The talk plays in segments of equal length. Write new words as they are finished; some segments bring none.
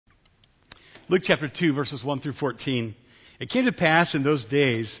Luke chapter 2, verses 1 through 14. It came to pass in those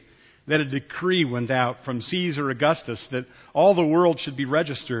days that a decree went out from Caesar Augustus that all the world should be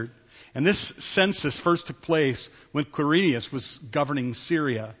registered. And this census first took place when Quirinius was governing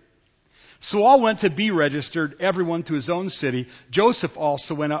Syria. So all went to be registered, everyone to his own city. Joseph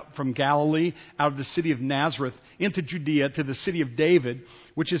also went up from Galilee, out of the city of Nazareth, into Judea, to the city of David,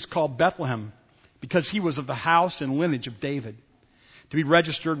 which is called Bethlehem, because he was of the house and lineage of David, to be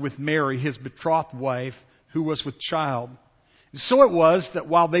registered with Mary, his betrothed wife, who was with child. And so it was that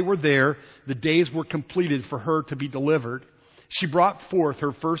while they were there, the days were completed for her to be delivered. She brought forth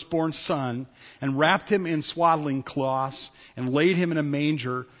her firstborn son and wrapped him in swaddling cloths and laid him in a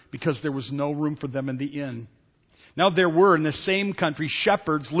manger because there was no room for them in the inn. Now there were in the same country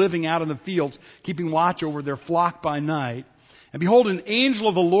shepherds living out in the fields, keeping watch over their flock by night. And behold, an angel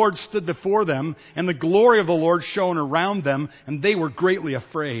of the Lord stood before them, and the glory of the Lord shone around them, and they were greatly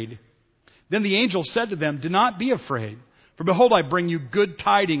afraid. Then the angel said to them, "Do not be afraid, for behold, I bring you good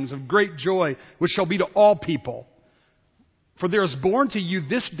tidings of great joy, which shall be to all people. For there is born to you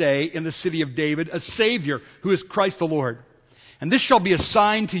this day in the city of David a Savior, who is Christ the Lord. And this shall be a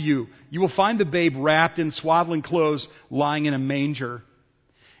sign to you. You will find the babe wrapped in swaddling clothes, lying in a manger."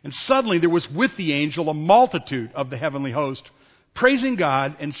 And suddenly there was with the angel a multitude of the heavenly host, praising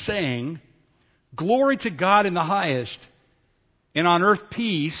God and saying, "Glory to God in the highest, and on earth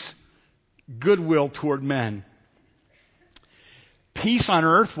peace, goodwill toward men." Peace on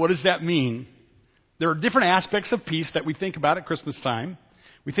earth, what does that mean? There are different aspects of peace that we think about at Christmas time.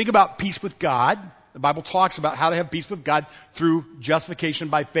 We think about peace with God. The Bible talks about how to have peace with God through justification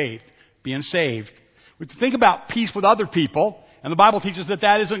by faith, being saved. We think about peace with other people, and the Bible teaches that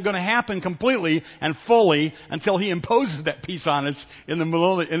that isn't going to happen completely and fully until He imposes that peace on us in the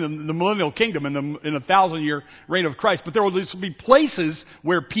millennial kingdom, in the 1,000-year reign of Christ. But there will be places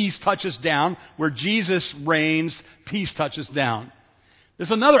where peace touches down, where Jesus reigns, peace touches down.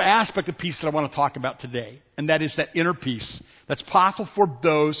 There's another aspect of peace that I want to talk about today, and that is that inner peace that's possible for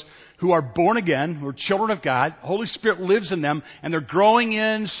those who are born again, who are children of God. The Holy Spirit lives in them, and they're growing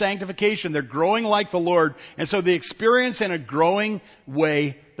in sanctification. They're growing like the Lord, and so they experience in a growing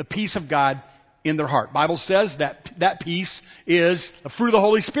way the peace of God in their heart. The Bible says that that peace is the fruit of the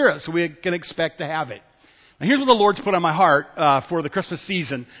Holy Spirit, so we can expect to have it. Now, here's what the Lord's put on my heart for the Christmas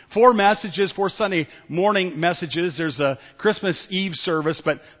season. 4 messages, 4 Sunday morning messages. There's a Christmas Eve service,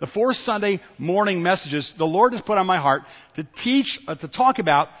 but the 4 Sunday morning messages, the Lord has put on my heart to teach, to talk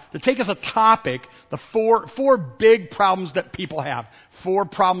about, to take as a topic the four big problems that people have. 4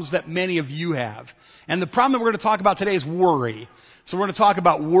 problems that many of you have. And the problem that we're going to talk about today is worry. So we're going to talk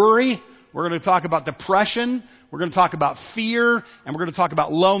about worry. We're going to talk about depression, we're going to talk about fear, and we're going to talk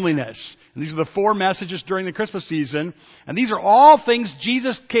about loneliness. And these are the 4 messages during the Christmas season. And these are all things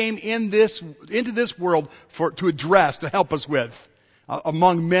Jesus came into this world to address, to help us with,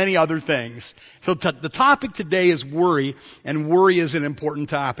 among many other things. So the topic today is worry, and worry is an important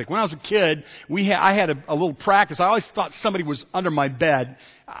topic. When I was a kid, I had a little practice. I always thought somebody was under my bed.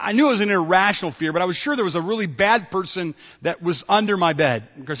 I knew it was an irrational fear, but I was sure there was a really bad person that was under my bed.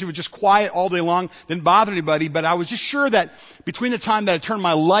 Because he was just quiet all day long, didn't bother anybody, but I was just sure that between the time that I turned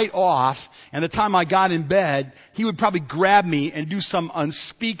my light off and the time I got in bed, he would probably grab me and do some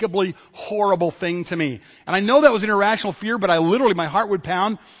unspeakably horrible thing to me. And I know that was an irrational fear, but my heart would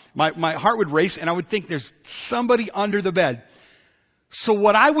pound, my heart would race, and I would think there's somebody under the bed. So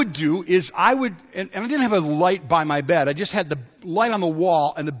what I would do is and I didn't have a light by my bed. I just had the light on the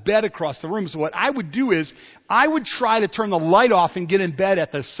wall and the bed across the room. So what I would do is I would try to turn the light off and get in bed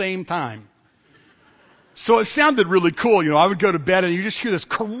at the same time. So it sounded really cool. I would go to bed and you just hear this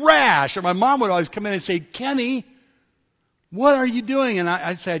crash. And my mom would always come in and say, "Kenny, what are you doing?" And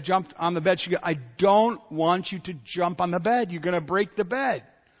I'd say, "I jumped on the bed." She'd go, "I don't want you to jump on the bed. You're going to break the bed."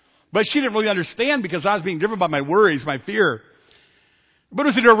 But she didn't really understand because I was being driven by my worries, my fear. But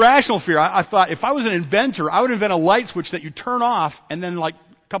it was an irrational fear. I thought if I was an inventor, I would invent a light switch that you turn off and then like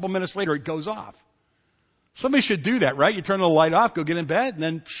a couple minutes later it goes off. Somebody should do that, right? You turn the light off, go get in bed, and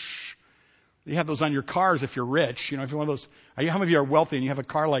then you have those on your cars if you're rich. If you're one of those, how many of you are wealthy and you have a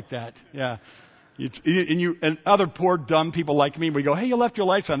car like that? Yeah. And other poor dumb people like me, we go, "Hey, you left your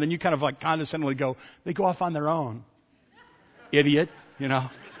lights on." Then you kind of like condescendingly go, "They go off on their own." Idiot,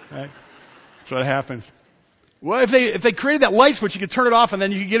 right? That's what happens. Well, if they created that light switch, you could turn it off and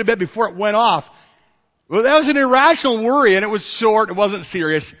then you could get in bed before it went off. Well, that was an irrational worry, and it was short. It wasn't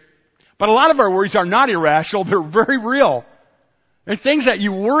serious. But a lot of our worries are not irrational. They're very real. They're things that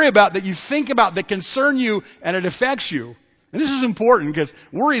you worry about, that you think about, that concern you, and it affects you. And this is important because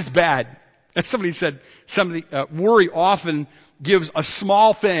worry is bad. As somebody said, worry often gives a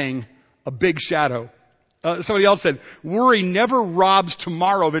small thing a big shadow. Somebody else said, worry never robs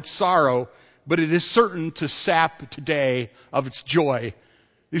tomorrow of its sorrow, but it is certain to sap today of its joy.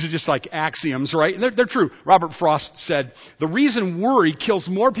 These are just like axioms, right? And they're true. Robert Frost said, the reason worry kills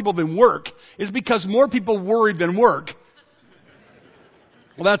more people than work is because more people worry than work.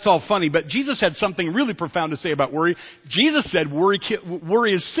 Well, that's all funny, but Jesus had something really profound to say about worry. Jesus said worry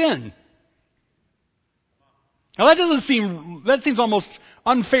is sin. Now that seems almost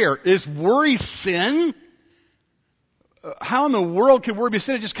unfair. Is worry sin? How in the world could worry be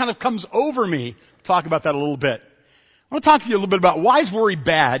sin? It just kind of comes over me. Talk about that a little bit. I want to talk to you a little bit about why is worry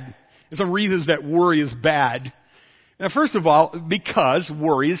bad and some reasons that worry is bad. Now, first of all, because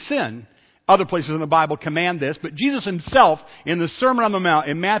worry is sin. Other places in the Bible command this, but Jesus himself in the Sermon on the Mount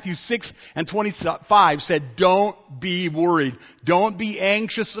in Matthew 6 and 25 said, don't be worried. Don't be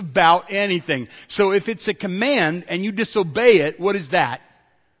anxious about anything. So if it's a command and you disobey it, what is that?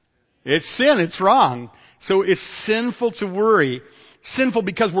 It's sin. It's wrong. So it's sinful to worry. Sinful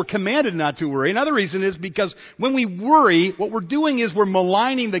because we're commanded not to worry. Another reason is because when we worry, what we're doing is we're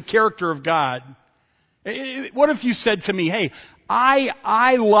maligning the character of God. What if you said to me, hey,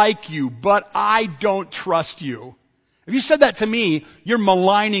 I like you, but I don't trust you. If you said that to me, you're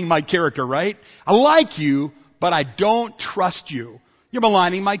maligning my character, right? I like you, but I don't trust you. You're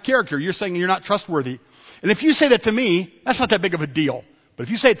maligning my character. You're saying you're not trustworthy. And if you say that to me, that's not that big of a deal. But if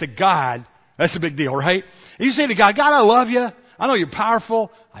you say it to God, that's a big deal, right? If you say to God, God, I love you. I know you're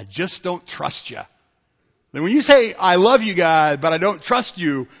powerful. I just don't trust you. Then when you say, I love you, God, but I don't trust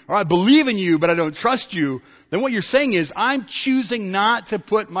you, or I believe in you, but I don't trust you, then what you're saying is, I'm choosing not to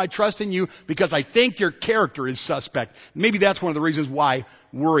put my trust in you because I think your character is suspect. Maybe that's one of the reasons why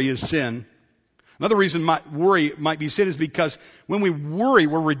worry is sin. Another reason worry might be sin is because when we worry,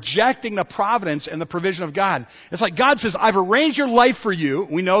 we're rejecting the providence and the provision of God. It's like God says, I've arranged your life for you.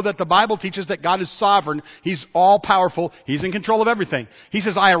 We know that the Bible teaches that God is sovereign. He's all-powerful. He's in control of everything. He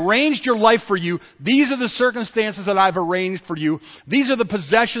says, I arranged your life for you. These are the circumstances that I've arranged for you. These are the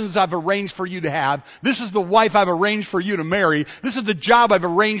possessions I've arranged for you to have. This is the wife I've arranged for you to marry. This is the job I've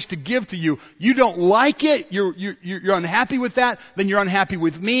arranged to give to you. You don't like it. You're unhappy with that. Then you're unhappy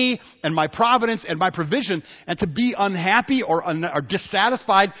with me and my providence and my provision. And to be unhappy or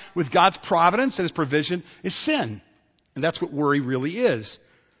dissatisfied with God's providence and His provision is sin. And that's what worry really is.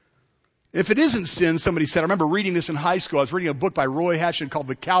 If it isn't sin, somebody said, I remember reading this in high school. I was reading a book by Roy Hession called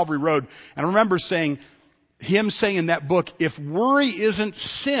The Calvary Road. And I remember him saying in that book, if worry isn't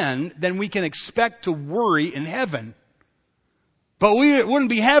sin, then we can expect to worry in heaven. But it wouldn't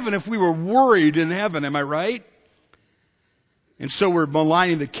be heaven if we were worried in heaven, am I right? And so we're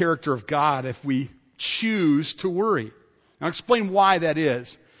maligning the character of God if we choose to worry. I'll explain why that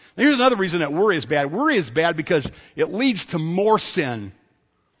is. Now, here's another reason that worry is bad. Worry is bad because it leads to more sin.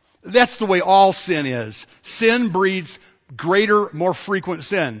 That's the way all sin is. Sin breeds greater, more frequent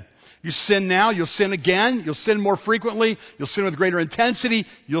sin. You sin now, you'll sin again, you'll sin more frequently, you'll sin with greater intensity,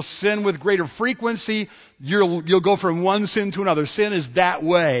 you'll sin with greater frequency, you'll go from one sin to another. Sin is that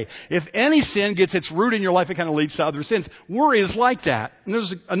way. If any sin gets its root in your life, it kind of leads to other sins. Worry is like that. And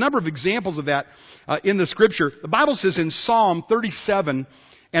there's a number of examples of that in the Scripture. The Bible says in Psalm 37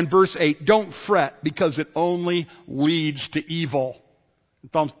 and verse 8, don't fret because it only leads to evil.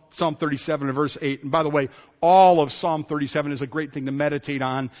 Psalm 37 and verse 8. And by the way, all of Psalm 37 is a great thing to meditate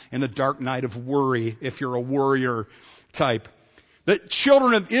on in the dark night of worry, if you're a worrier type. The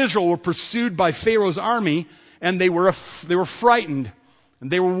children of Israel were pursued by Pharaoh's army, and they were frightened,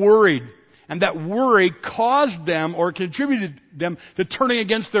 and they were worried. And that worry caused them or contributed them to turning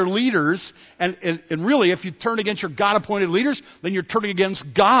against their leaders. And really, if you turn against your God-appointed leaders, then you're turning against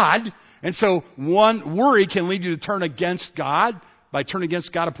God. And so one worry can lead you to turn against God by turning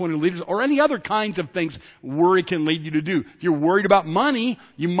against God-appointed leaders, or any other kinds of things worry can lead you to do. If you're worried about money,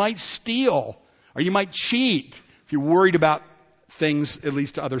 you might steal, or you might cheat. If you're worried about things, it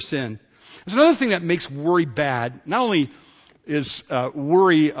leads to other sin. There's another thing that makes worry bad. Not only is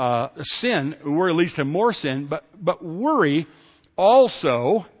worry sin, worry leads to more sin, but worry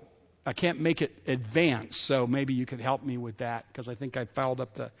also, I can't make it advance, so maybe you could help me with that, because I think I fouled up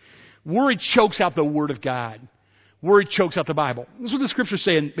worry chokes out the Word of God. Worry chokes out the Bible. This is what the Scriptures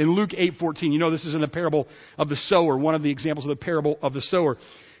say in Luke 8:14. You know this is in the parable of the sower, one of the examples of the parable of the sower.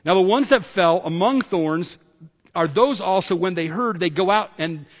 Now the ones that fell among thorns are those also when they heard, they go out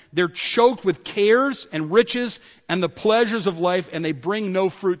and they're choked with cares and riches and the pleasures of life, and they bring no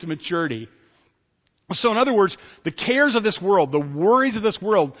fruit to maturity. So in other words, the cares of this world, the worries of this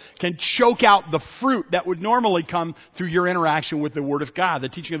world can choke out the fruit that would normally come through your interaction with the Word of God, the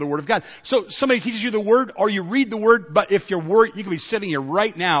teaching of the Word of God. So somebody teaches you the Word, or you read the Word, but if you're worried, you can be sitting here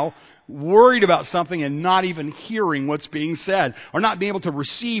right now worried about something and not even hearing what's being said, or not being able to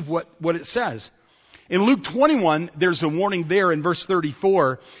receive what it says. In Luke 21, there's a warning there in verse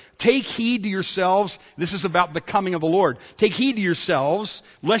 34. Take heed to yourselves. This is about the coming of the Lord. Take heed to yourselves,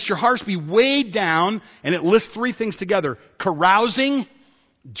 lest your hearts be weighed down. And it lists three things together: carousing,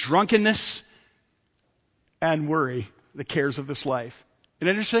 drunkenness, and worry, the cares of this life. Isn't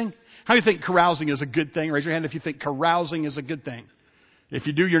it interesting? How do you think carousing is a good thing? Raise your hand if you think carousing is a good thing. If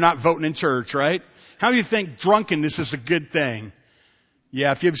you do, you're not voting in church, right? How do you think drunkenness is a good thing?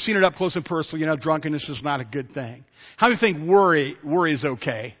 Yeah, if you've seen it up close and personal, you know drunkenness is not a good thing. How do you think worry is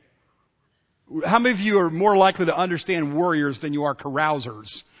okay? How many of you are more likely to understand worriers than you are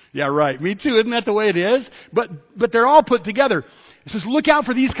carousers? Yeah, right. Me too. Isn't that the way it is? But they're all put together. It says, look out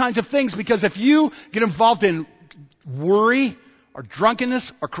for these kinds of things, because if you get involved in worry or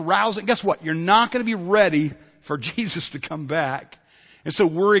drunkenness or carousing, guess what? You're not going to be ready for Jesus to come back. And so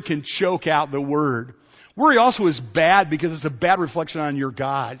worry can choke out the Word. Worry also is bad because it's a bad reflection on your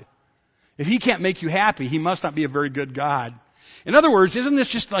God. If He can't make you happy, He must not be a very good God. In other words, isn't this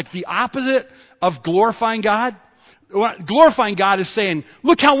just like the opposite of glorifying God? Glorifying God is saying,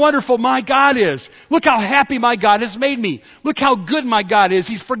 look how wonderful my God is. Look how happy my God has made me. Look how good my God is.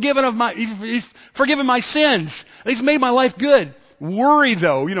 He's forgiven my sins. He's made my life good. Worry,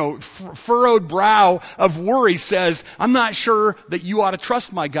 though, furrowed brow of worry says, I'm not sure that you ought to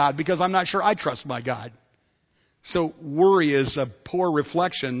trust my God because I'm not sure I trust my God. So worry is a poor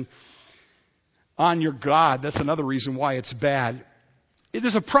reflection on your God. That's another reason why it's bad.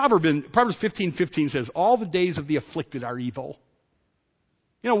 There's a proverb in Proverbs 15:15 says, all the days of the afflicted are evil.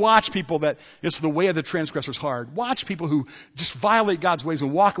 Watch people that it's the way of the transgressors hard. Watch people who just violate God's ways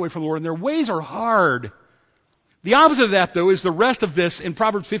and walk away from the Lord, and their ways are hard. The opposite of that, though, is the rest of this in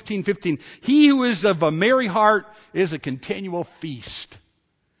Proverbs 15:15. He who is of a merry heart is a continual feast.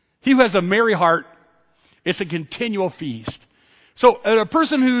 He who has a merry heart, it's a continual feast. So a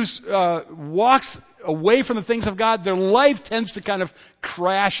person who walks away from the things of God, their life tends to kind of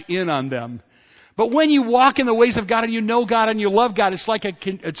crash in on them. But when you walk in the ways of God and you know God and you love God,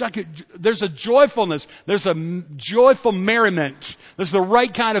 there's a joyfulness. There's a joyful merriment. There's the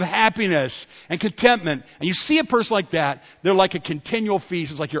right kind of happiness and contentment. And you see a person like that, they're like a continual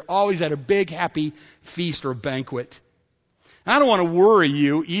feast. It's like you're always at a big happy feast or a banquet. And I don't want to worry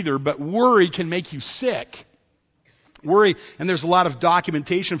you either, but worry can make you sick. Worry, and there's a lot of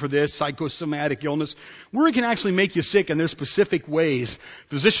documentation for this, psychosomatic illness. Worry can actually make you sick, and there's specific ways.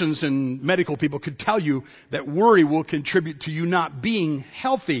 Physicians and medical people could tell you that worry will contribute to you not being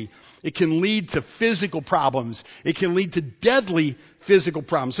healthy. It can lead to physical problems. It can lead to deadly physical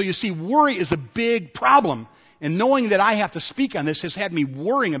problems. So you see, worry is a big problem. And knowing that I have to speak on this has had me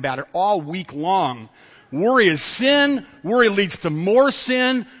worrying about it all week long. Worry is sin. Worry leads to more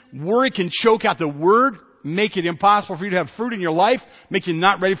sin. Worry can choke out the Word, make it impossible for you to have fruit in your life, make you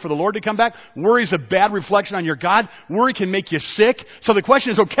not ready for the Lord to come back. Worry is a bad reflection on your God. Worry can make you sick. So the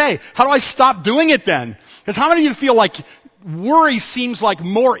question is, okay, how do I stop doing it then? Because how many of you feel like worry seems like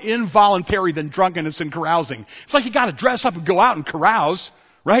more involuntary than drunkenness and carousing? It's like you got to dress up and go out and carouse,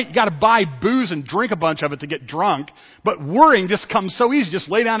 right? You got to buy booze and drink a bunch of it to get drunk. But worrying just comes so easy. Just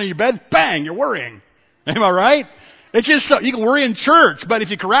lay down in your bed, bang, you're worrying. Am I right? It's just so, you can worry in church, but if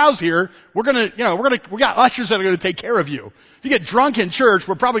you carouse here, we got ushers that are going to take care of you. If you get drunk in church,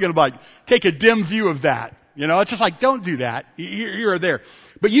 we're probably going to take a dim view of that. It's just like, don't do that here or there.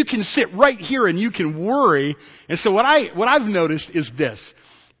 But you can sit right here and you can worry. And so what I've noticed is this.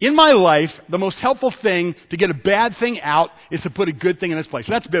 In my life, the most helpful thing to get a bad thing out is to put a good thing in its place.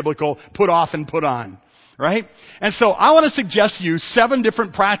 That's biblical. Put off and put on. Right? And so I want to suggest to you 7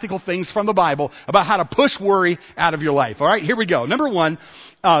 different practical things from the Bible about how to push worry out of your life. All right? Here we go. Number 1,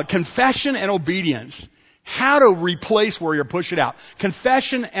 confession and obedience. How to replace worry or push it out.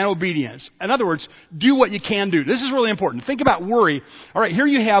 Confession and obedience. In other words, do what you can do. This is really important. Think about worry. All right, here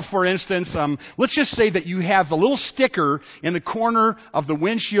you have, for instance, let's just say that you have a little sticker in the corner of the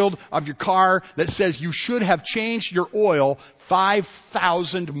windshield of your car that says you should have changed your oil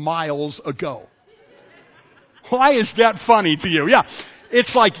 5,000 miles ago. Why is that funny to you? Yeah.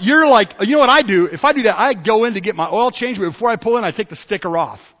 It's like, you know what I do? If I do that, I go in to get my oil changed, but before I pull in, I take the sticker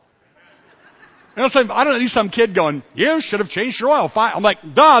off. I don't know, some kid going, you should have changed your oil. I'm like,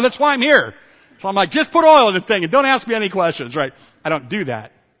 duh, that's why I'm here. So I'm like, just put oil in the thing and don't ask me any questions, right? I don't do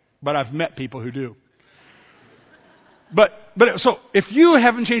that, but I've met people who do. But so if you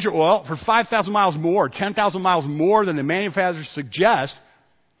haven't changed your oil for 5,000 miles more, 10,000 miles more than the manufacturer suggests,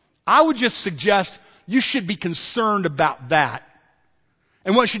 I would just suggest you should be concerned about that.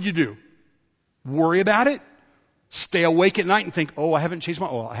 And what should you do? Worry about it? Stay awake at night and think, oh, I haven't changed my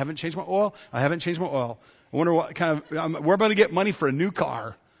oil. I haven't changed my oil. I haven't changed my oil. I wonder what we're about to get money for a new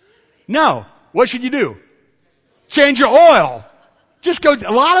car. No. What should you do? Change your oil. Just go.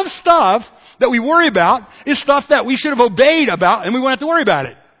 A lot of stuff that we worry about is stuff that we should have obeyed about, and we won't have to worry about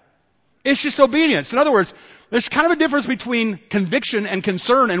it. It's just obedience. In other words, there's kind of a difference between conviction and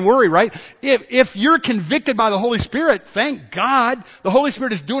concern and worry, right? If you're convicted by the Holy Spirit, thank God, the Holy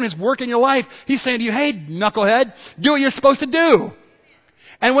Spirit is doing His work in your life. He's saying to you, hey, knucklehead, do what you're supposed to do.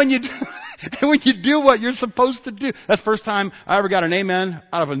 And when you do what you're supposed to do, that's the first time I ever got an amen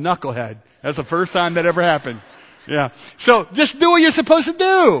out of a knucklehead. That's the first time that ever happened. Yeah. So just do what you're supposed to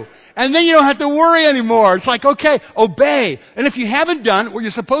do. And then you don't have to worry anymore. It's like, okay, obey. And if you haven't done what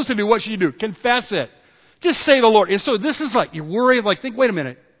you're supposed to do, what should you do? Confess it. Just say the Lord. And so this is like, you worry, like, think, wait a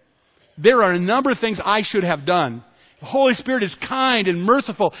minute. There are a number of things I should have done. The Holy Spirit is kind and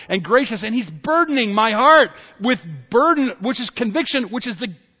merciful and gracious, and He's burdening my heart with burden, which is conviction, which is the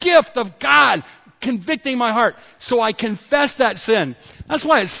gift of God, convicting my heart. So I confess that sin. That's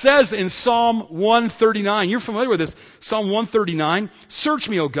why it says in Psalm 139, you're familiar with this, Psalm 139, search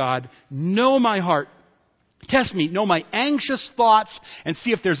me, O God, know my heart. Test me, know my anxious thoughts, and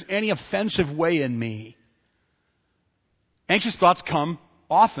see if there's any offensive way in me. Anxious thoughts come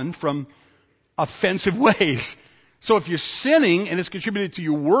often from offensive ways. So if you're sinning and it's contributed to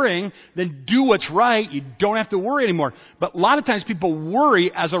you worrying, then do what's right. You don't have to worry anymore. But a lot of times people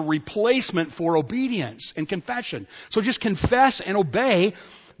worry as a replacement for obedience and confession. So just confess and obey.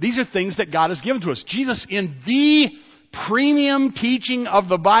 These are things that God has given to us. Jesus, in the premium teaching of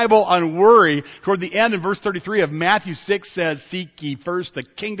the Bible on worry, toward the end in verse 33 of Matthew 6 says, seek ye first the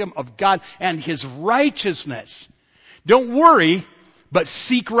kingdom of God and His righteousness. Don't worry, but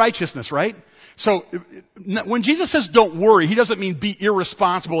seek righteousness, right? So when Jesus says don't worry, He doesn't mean be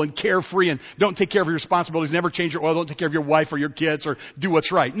irresponsible and carefree and don't take care of your responsibilities, never change your oil, don't take care of your wife or your kids or do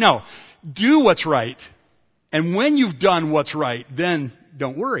what's right. No, do what's right. And when you've done what's right, then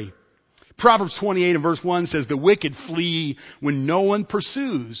don't worry. Proverbs 28 and verse 1 says, the wicked flee when no one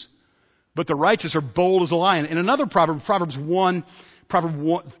pursues, but the righteous are bold as a lion. In another proverb, Proverbs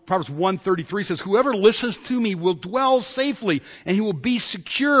 1:33 says, whoever listens to me will dwell safely, and he will be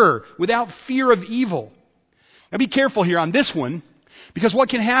secure without fear of evil. Now be careful here on this one, because what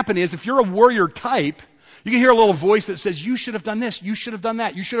can happen is if you're a warrior type, you can hear a little voice that says, you should have done this, you should have done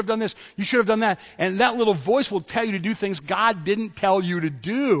that, you should have done this, you should have done that. And that little voice will tell you to do things God didn't tell you to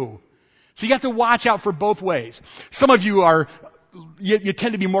do. So you have to watch out for both ways. Some of you you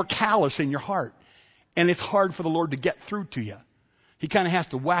tend to be more callous in your heart, and it's hard for the Lord to get through to you. He kind of has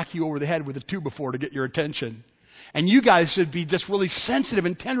to whack you over the head with a 2x4 to get your attention. And you guys should be just really sensitive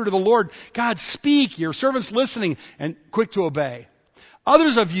and tender to the Lord. God, speak. Your servant's listening and quick to obey.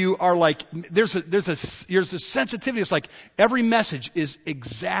 Others of you are like, there's a sensitivity. It's like every message is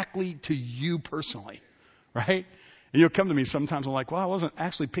exactly to you personally, right? And you'll come to me sometimes. I'm like, well, I wasn't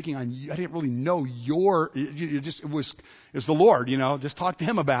actually picking on you. I didn't really know it was the Lord, just talk to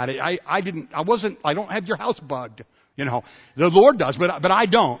Him about it. I don't have your house bugged. The Lord does, but I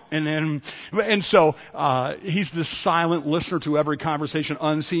don't. And so He's the silent listener to every conversation,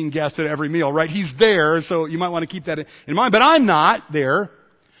 unseen guest at every meal, right? He's there, so you might want to keep that in mind. But I'm not there.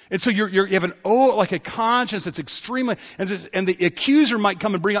 And so you have a conscience that's extremely, and the accuser might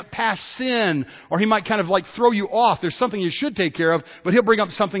come and bring up past sin, or he might kind of like throw you off. There's something you should take care of, but he'll bring up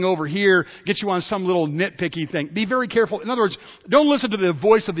something over here, get you on some little nitpicky thing. Be very careful. In other words, don't listen to the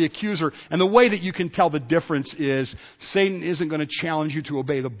voice of the accuser. And the way that you can tell the difference is Satan isn't going to challenge you to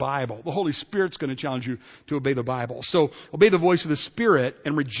obey the Bible. The Holy Spirit's going to challenge you to obey the Bible. So obey the voice of the Spirit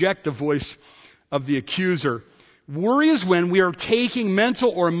and reject the voice of the accuser. Worry is when we are taking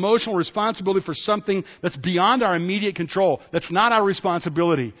mental or emotional responsibility for something that's beyond our immediate control. That's not our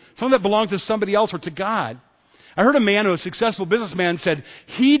responsibility. Something that belongs to somebody else or to God. I heard a man who was a successful businessman said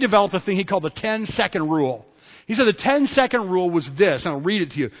he developed a thing he called the 10-second rule. He said the 10-second rule was this, and I'll read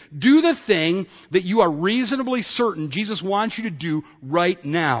it to you. Do the thing that you are reasonably certain Jesus wants you to do right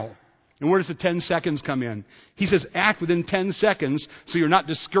now. And where does the 10 seconds come in? He says act within 10 seconds so you're not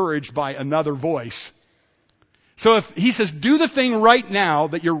discouraged by another voice. So if he says, do the thing right now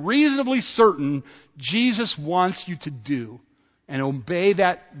that you're reasonably certain Jesus wants you to do, and obey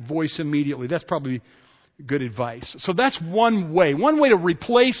that voice immediately. That's probably good advice. So that's one way. One way to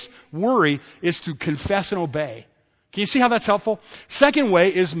replace worry is to confess and obey. Can you see how that's helpful? Second way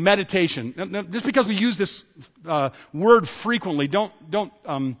is meditation. Now, just because we use this word frequently, don't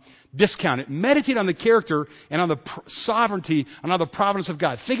discount it. Meditate on the character and on the sovereignty and on the providence of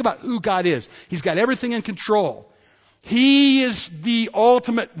God. Think about who God is. He's got everything in control. He is the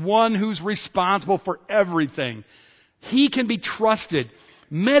ultimate one who's responsible for everything. He can be trusted.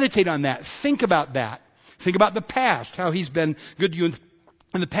 Meditate on that. Think about that. Think about the past, how He's been good to you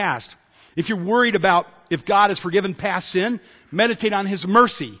in the past. If you're worried about if God has forgiven past sin, meditate on His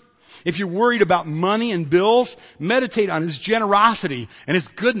mercy. If you're worried about money and bills, meditate on His generosity and His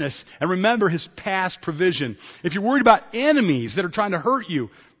goodness and remember His past provision. If you're worried about enemies that are trying to hurt you,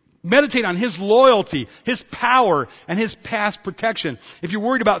 meditate on His loyalty, His power, and His past protection. If you're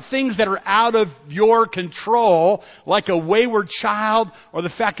worried about things that are out of your control, like a wayward child or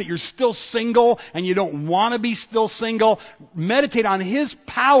the fact that you're still single and you don't want to be still single, meditate on His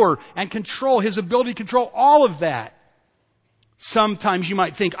power and control, His ability to control all of that. Sometimes you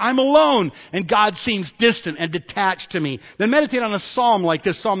might think, I'm alone, and God seems distant and detached to me. Then meditate on a psalm like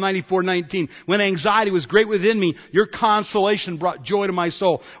this, Psalm 94:19. When anxiety was great within me, your consolation brought joy to my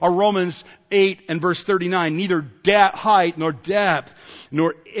soul. Or Romans 8 and verse 39. Neither height nor depth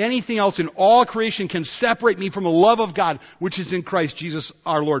nor anything else in all creation can separate me from the love of God, which is in Christ Jesus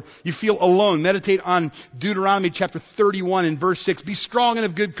our Lord. You feel alone. Meditate on Deuteronomy chapter 31 and verse 6. Be strong and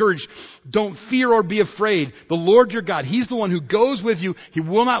of good courage. Don't fear or be afraid. The Lord your God, He's the one who goes with you. He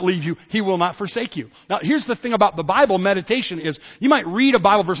will not leave you. He will not forsake you. Now, here's the thing about the Bible meditation is you might read a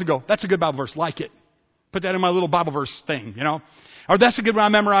Bible verse and go, that's a good Bible verse, like it. Put that in my little Bible verse thing, Or that's a good one, I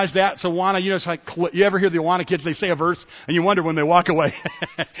memorized that. So Awana, it's like, you ever hear the Awana kids, they say a verse and you wonder when they walk away.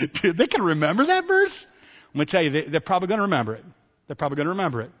 Dude, they can remember that verse? I'm going to tell you, they're probably going to remember it. They're probably going to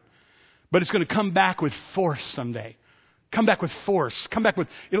remember it. But it's going to come back with force someday. Come back with force. Come back with,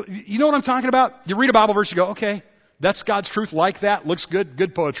 you know what I'm talking about? You read a Bible verse, you go, okay, that's God's truth, like that, looks good,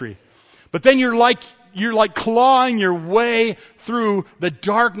 good poetry. But then you're like clawing your way through the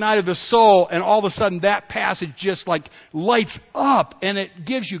dark night of the soul, and all of a sudden that passage just like lights up and it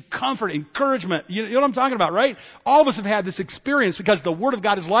gives you comfort, encouragement. You know what I'm talking about, right? All of us have had this experience because the Word of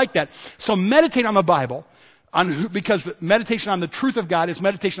God is like that. So meditate on the Bible, because meditation on the truth of God is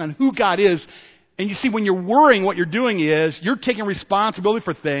meditation on who God is. And you see, when you're worrying, what you're doing is you're taking responsibility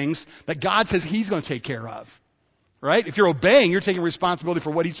for things that God says He's going to take care of. Right? If you're obeying, you're taking responsibility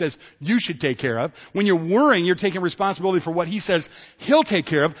for what He says you should take care of. When you're worrying, you're taking responsibility for what He says He'll take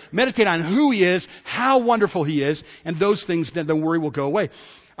care of. Meditate on who He is, how wonderful He is, and those things, then the worry will go away.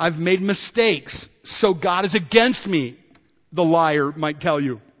 I've made mistakes, so God is against me, the liar might tell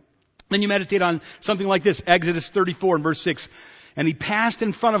you. Then you meditate on something like this, Exodus 34 and verse 6. And he passed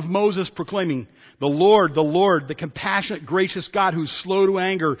in front of Moses proclaiming, the Lord, the compassionate, gracious God who's slow to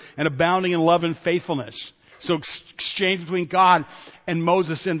anger and abounding in love and faithfulness. So exchange between God and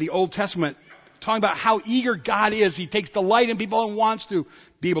Moses in the Old Testament, talking about how eager God is. He takes delight in people and wants to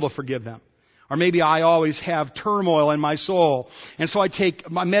be able to forgive them. Or maybe I always have turmoil in my soul. And so I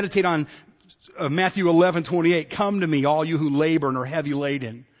meditate on Matthew 11:28. Come to me, all you who labor and are heavy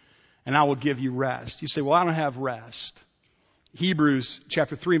laden, and I will give you rest. You say, well, I don't have rest. Hebrews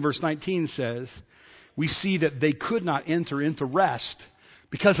chapter 3 verse 19 says, we see that they could not enter into rest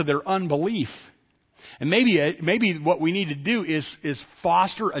because of their unbelief. And maybe what we need to do is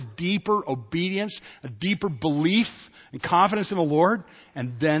foster a deeper obedience, a deeper belief and confidence in the Lord,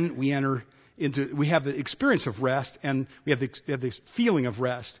 and then we have the experience of rest, and we have this feeling of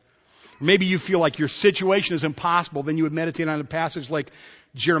rest. Maybe you feel like your situation is impossible, then you would meditate on a passage like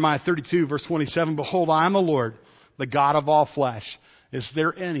Jeremiah 32 verse 27. Behold, I am the Lord, the God of all flesh. Is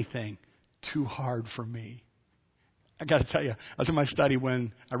there anything too hard for me? I got to tell you, I was in my study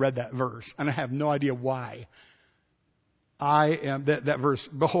when I read that verse, and I have no idea why. I am, that verse,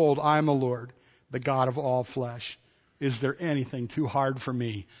 behold, I am the Lord, the God of all flesh. Is there anything too hard for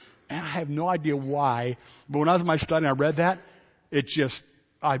me? And I have no idea why, but when I was in my study and I read that,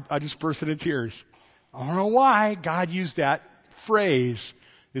 I just burst into tears. I don't know why God used that phrase.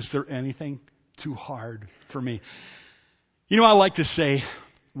 Is there anything too hard for me? I like to say,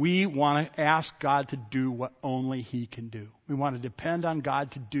 we want to ask God to do what only He can do. We want to depend on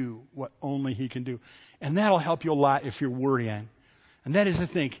God to do what only He can do. And that'll help you a lot if you're worrying. And that is to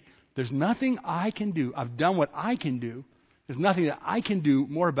think, there's nothing I can do. I've done what I can do. There's nothing that I can do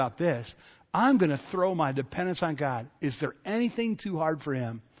more about this. I'm going to throw my dependence on God. Is there anything too hard for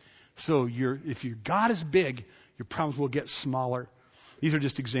Him? So if your God is big, your problems will get smaller. These are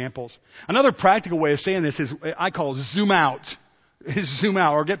just examples. Another practical way of saying this is I call zoom out. zoom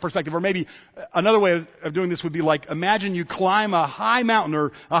out or get perspective. Or maybe another way of doing this would be like, imagine you climb a high mountain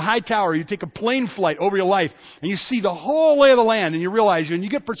or a high tower. You take a plane flight over your life and you see the whole lay of the land and you realize, and you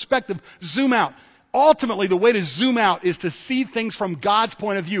get perspective, zoom out. Ultimately, the way to zoom out is to see things from God's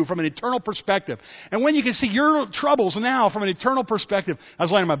point of view, from an eternal perspective. And when you can see your troubles now from an eternal perspective, I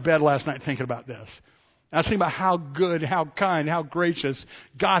was laying in my bed last night thinking about this. I was thinking about how good, how kind, how gracious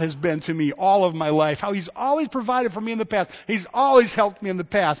God has been to me all of my life. How He's always provided for me in the past. He's always helped me in the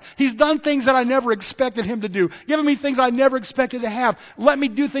past. He's done things that I never expected Him to do. Given me things I never expected to have. Let me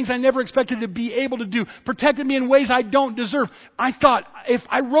do things I never expected to be able to do. Protected me in ways I don't deserve. I thought if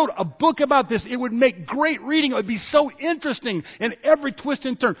I wrote a book about this, it would make great reading. It would be so interesting in every twist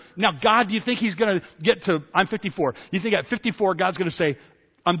and turn. Now, God, do you think He's going to get to, I'm 54. You think at 54, God's going to say,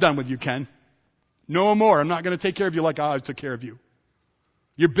 I'm done with you, Ken. No more. I'm not going to take care of you like I always took care of you.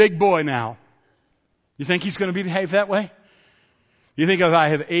 You're big boy now. You think He's going to behave that way? You think if I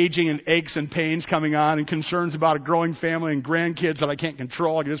have aging and aches and pains coming on and concerns about a growing family and grandkids that I can't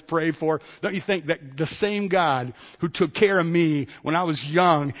control, I can just pray for, don't you think that the same God who took care of me when I was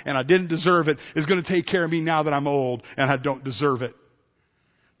young and I didn't deserve it is going to take care of me now that I'm old and I don't deserve it?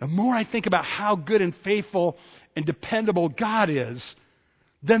 The more I think about how good and faithful and dependable God is,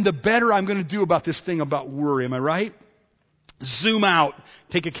 then the better I'm going to do about this thing about worry. Am I right? Zoom out.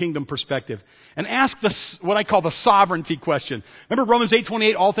 Take a kingdom perspective. And ask what I call the sovereignty question. Remember Romans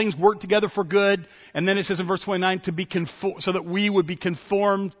 8:28, all things work together for good. And then it says in verse 29, so that we would be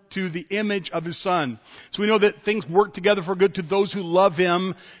conformed to the image of His Son. So we know that things work together for good to those who love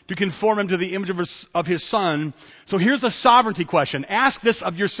Him, to conform Him to the image of His Son. So here's the sovereignty question. Ask this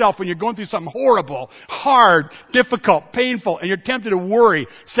of yourself when you're going through something horrible, hard, difficult, painful, and you're tempted to worry.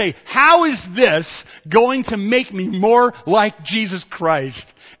 Say, how is this going to make me more like Jesus Christ?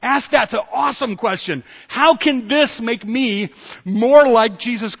 Ask that. It's an awesome question. How can this make me more like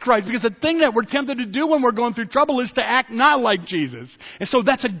Jesus Christ? Because the thing that we're tempted to do when we're going through trouble is to act not like Jesus. And so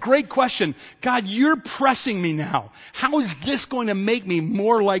that's a great question. God, you're pressing me now. How is this going to make me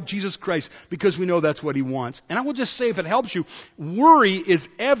more like Jesus Christ? Because we know that's what He wants. And I will just say, if it helps you, worry is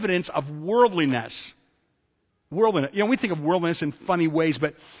evidence of worldliness. Worldliness. You know, we think of worldliness in funny ways,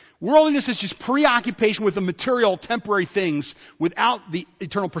 but worldliness is just preoccupation with the material, temporary things without the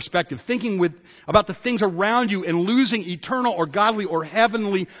eternal perspective. Thinking about the things around you and losing eternal or godly or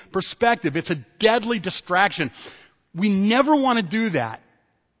heavenly perspective. It's a deadly distraction. We never want to do that.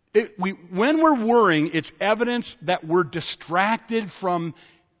 When we're worrying, it's evidence that we're distracted from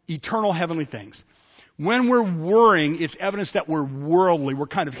eternal heavenly things. When we're worrying, it's evidence that we're worldly. We're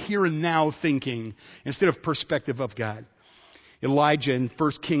kind of here and now thinking instead of perspective of God. Elijah in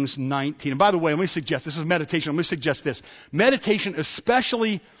 1 Kings 19. And by the way, let me suggest, this is meditation. Let me suggest this. Meditation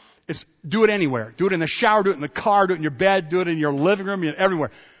especially, do it anywhere. Do it in the shower, do it in the car, do it in your bed, do it in your living room,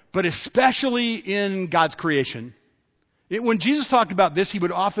 everywhere. But especially in God's creation. When Jesus talked about this, He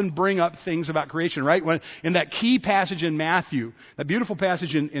would often bring up things about creation, right? In that key passage in Matthew, that beautiful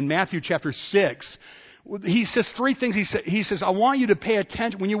passage in Matthew chapter 6, He says three things. He says, I want you to pay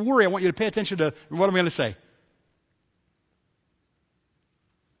attention. When you worry, I want you to pay attention to, what am I going to say?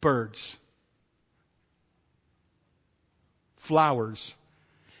 Birds, flowers,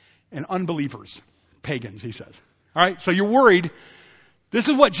 and unbelievers, pagans, He says. All right, so you're worried. This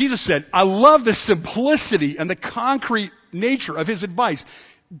is what Jesus said. I love the simplicity and the concrete nature of His advice.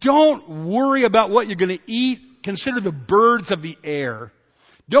 Don't worry about what you're going to eat. Consider the birds of the air.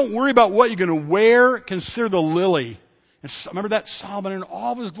 Don't worry about what you're going to wear. Consider the lily. And remember that Solomon in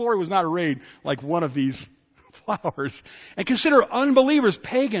all of his glory was not arrayed like one of these flowers. And consider unbelievers,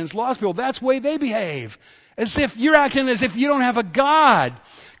 pagans, lost people. That's the way they behave. As if you're acting as if you don't have a God.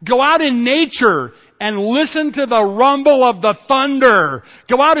 Go out in nature and listen to the rumble of the thunder.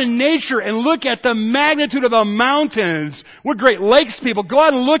 Go out in nature and look at the magnitude of the mountains. We're Great Lakes people. Go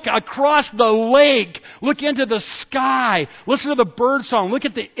out and look across the lake. Look into the sky. Listen to the bird song. Look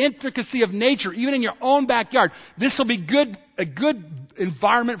at the intricacy of nature, even in your own backyard. This will be a good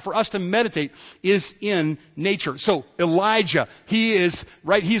environment for us to meditate is in nature. So Elijah, he's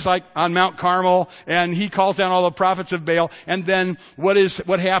like on Mount Carmel, and he calls down all the prophets of Baal. And then what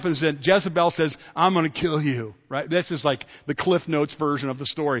happens then? Jezebel says, I'm going to kill you. Right? This is like the Cliff Notes version of the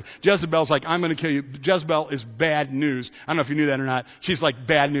story. Jezebel's like, I'm going to kill you. Jezebel is bad news. I don't know if you knew that or not. She's like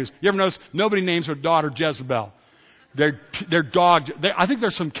bad news. You ever notice nobody names her daughter Jezebel? They're dogs. I think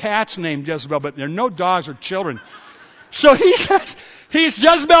there's some cats named Jezebel, but there are no dogs or children. So he says,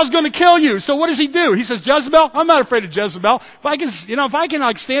 Jezebel's going to kill you. So what does he do? He says, Jezebel, I'm not afraid of Jezebel. If I can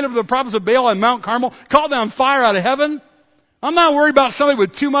like stand up to the prophets of Baal on Mount Carmel, call down fire out of heaven, I'm not worried about somebody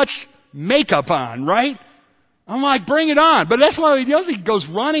with too much makeup on, right? I'm like, bring it on. But that's what he does. He goes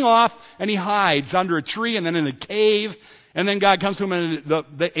running off and he hides under a tree and then in a cave. And then God comes to him and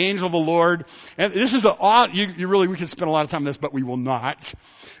the angel of the Lord. And this is we could spend a lot of time on this, but we will not.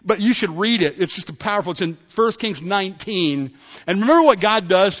 But you should read it. It's just powerful. It's in 1 Kings 19. And remember what God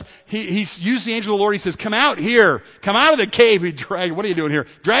does? He used the angel of the Lord. He says, come out here. Come out of the cave. What are you doing here?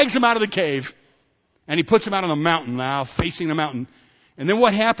 Drags him out of the cave. And he puts him out on a mountain now, facing the mountain. And then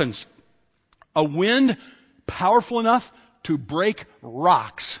what happens? A wind powerful enough to break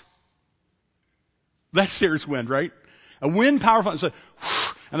rocks. That's serious wind, right? A wind powerful enough.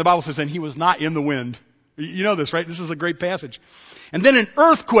 And the Bible says, and he was not in the wind. You know this, right? This is a great passage. And then an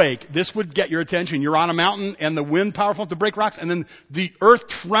earthquake. This would get your attention. You're on a mountain and the wind powerful enough to break rocks. And then the earth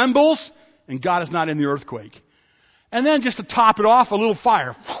trembles and God is not in the earthquake. And then just to top it off, a little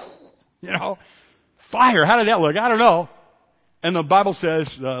fire. Fire. How did that look? I don't know. And the Bible says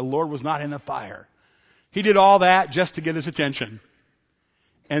the Lord was not in the fire. He did all that just to get his attention.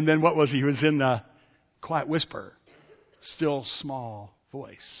 And then what was he? He was in the quiet whisper. Still small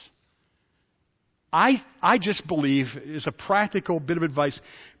voice. I just believe, is a practical bit of advice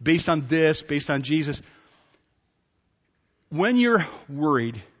based on this, based on Jesus. When you're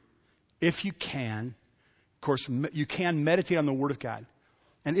worried, if you can, of course, you can meditate on the Word of God.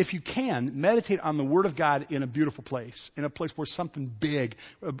 And if you can, meditate on the Word of God in a beautiful place, in a place where something big.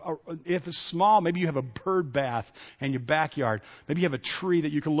 If it's small, maybe you have a bird bath in your backyard. Maybe you have a tree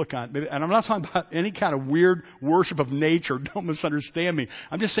that you can look on. And I'm not talking about any kind of weird worship of nature. Don't misunderstand me.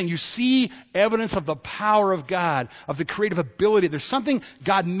 I'm just saying you see evidence of the power of God, of the creative ability. There's something,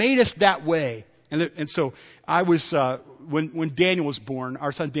 God made us that way. And so I was, when Daniel was born,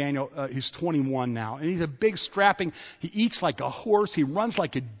 our son Daniel, he's 21 now. And he's a big strapping, he eats like a horse, he runs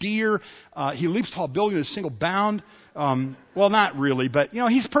like a deer, he leaps tall building in a single bound. Well, not really, but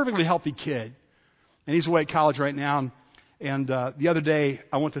he's a perfectly healthy kid. And he's away at college right now. And the other day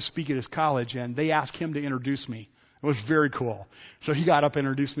I went to speak at his college and they asked him to introduce me. It was very cool. So he got up and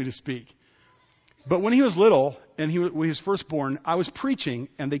introduced me to speak. But when he was little, and when he was first born, I was preaching,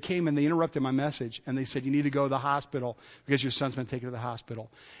 and they came and they interrupted my message, and they said, you need to go to the hospital because your son's been taken to the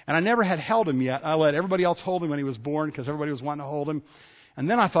hospital. And I never had held him yet. I let everybody else hold him when he was born because everybody was wanting to hold him. And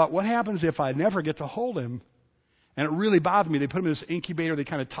then I thought, what happens if I never get to hold him? And it really bothered me. They put him in this incubator. They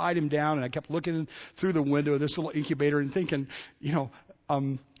kind of tied him down, and I kept looking through the window of this little incubator and thinking,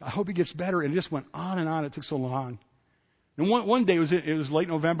 I hope he gets better. And it just went on and on. It took so long. And one day, it was late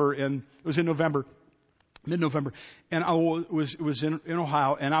November, and it was in November, mid-November, and I was in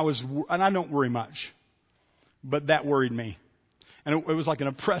Ohio, and I don't worry much, but that worried me. And it was like an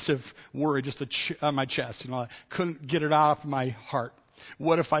oppressive worry just on my chest. I couldn't get it off my heart.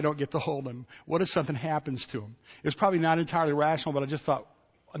 What if I don't get to hold him? What if something happens to him? It was probably not entirely rational, but I just thought,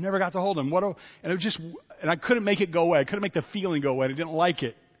 I never got to hold him. And I couldn't make it go away. I couldn't make the feeling go away. I didn't like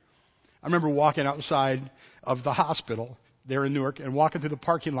it. I remember walking outside of the hospital there in Newark and walking through the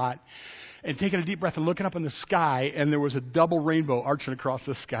parking lot and taking a deep breath and looking up in the sky, and there was a double rainbow arching across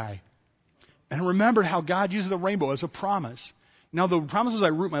the sky. And I remembered how God uses the rainbow as a promise. Now, the promises I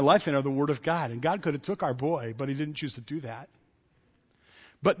root my life in are the Word of God, and God could have took our boy, but He didn't choose to do that.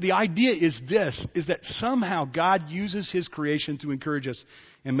 But the idea is that somehow God uses His creation to encourage us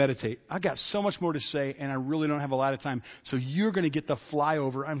and meditate. I've got so much more to say, and I really don't have a lot of time. So you're going to get the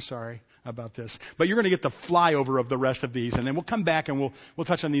flyover. I'm sorry about this. But you're going to get the flyover of the rest of these. And then we'll come back and we'll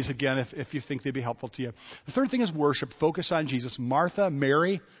touch on these again if you think they'd be helpful to you. The third thing is worship. Focus on Jesus. Martha,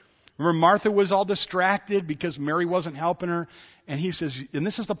 Mary. Remember, Martha was all distracted because Mary wasn't helping her. And he says, and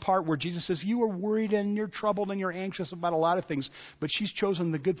this is the part where Jesus says, you are worried and you're troubled and you're anxious about a lot of things, but she's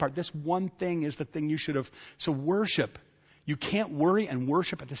chosen the good part. This one thing is the thing you should have. So worship. You can't worry and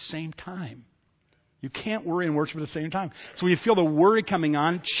worship at the same time. You can't worry and worship at the same time. So when you feel the worry coming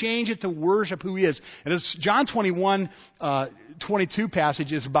on, change it to worship who He is. And as John 21:22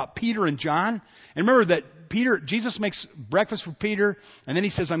 passage is about Peter and John. And remember that Jesus makes breakfast for Peter, and then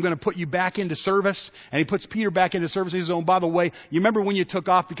He says, I'm going to put you back into service. And He puts Peter back into service. He says, oh, by the way, you remember when you took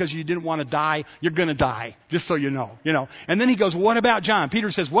off because you didn't want to die? You're going to die, just so you know. And then He goes, what about John?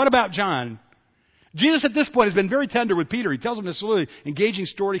 Peter says, what about John? Jesus at this point has been very tender with Peter. He tells him this really engaging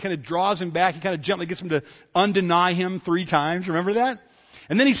story. He kind of draws him back. He kind of gently gets him to undeny Him 3 times. Remember that?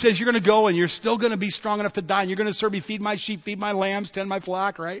 And then He says, you're going to go and you're still going to be strong enough to die. And you're going to serve me, feed my sheep, feed my lambs, tend my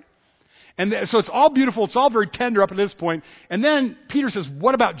flock, right? And so it's all beautiful. It's all very tender up at this point. And then Peter says,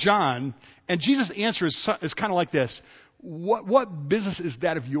 what about John? And Jesus' answer is kind of like this. What business is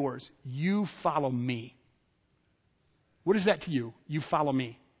that of yours? You follow me. What is that to you? You follow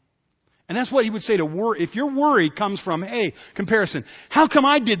me. And that's what He would say to worry. If your worry comes from, hey, comparison. How come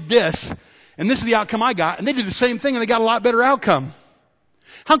I did this and this is the outcome I got. And they did the same thing and they got a lot better outcome.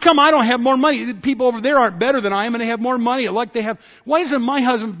 How come I don't have more money? The people over there aren't better than I am and they have more money like they have. Why doesn't my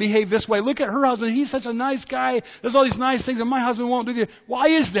husband behave this way? Look at her husband. He's such a nice guy. Does all these nice things and my husband won't do this. Why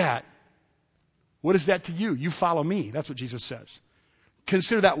is that? What is that to you? You follow me. That's what Jesus says.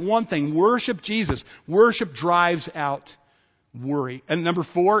 Consider that one thing. Worship Jesus. Worship drives out worry. And number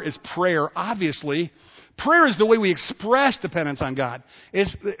 4 is prayer. Obviously, prayer is the way we express dependence on God.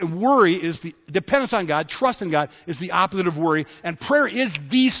 Worry is the dependence on God. Trust in God is the opposite of worry. And prayer is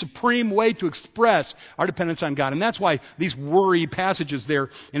the supreme way to express our dependence on God. And that's why these worry passages there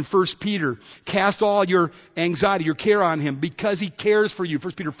in 1 Peter. Cast all your anxiety, your care on Him because He cares for you.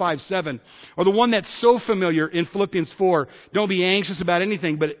 1 Peter 5:7. Or the one that's so familiar in Philippians 4. Don't be anxious about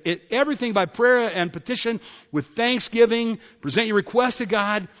anything, but everything by prayer and petition with thanksgiving. Present your request to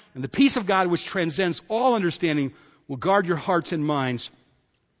God, and the peace of God, which transcends all understanding, will guard your hearts and minds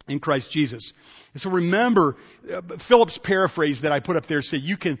in Christ Jesus. And so remember, Philip's paraphrase that I put up there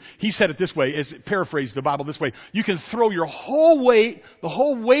he said it this way, paraphrased the Bible this way, you can throw your whole weight, the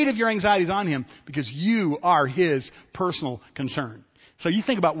whole weight of your anxieties on Him because you are His personal concern. So you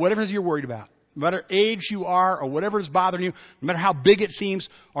think about whatever it is you're worried about. No matter age you are or whatever is bothering you, no matter how big it seems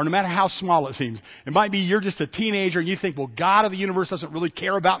or no matter how small it seems. It might be you're just a teenager and you think, well, God of the universe doesn't really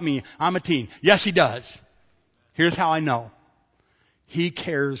care about me. I'm a teen. Yes, He does. Here's how I know. He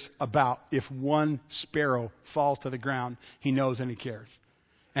cares about if one sparrow falls to the ground. He knows and He cares.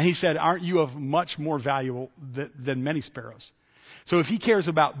 And He said, aren't you of much more value than many sparrows? So if He cares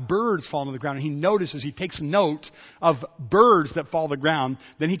about birds falling to the ground and He takes note of birds that fall to the ground,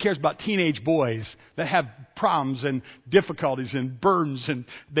 then He cares about teenage boys that have problems and difficulties and burdens and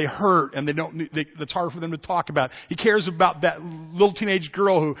they hurt and it's hard for them to talk about. He cares about that little teenage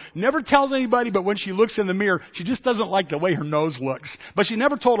girl who never tells anybody, but when she looks in the mirror, she just doesn't like the way her nose looks. But she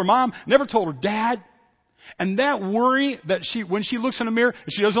never told her mom, never told her dad. And that worry that when she looks in the mirror,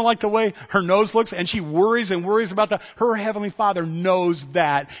 she doesn't like the way her nose looks, and she worries and worries about that. Her Heavenly Father knows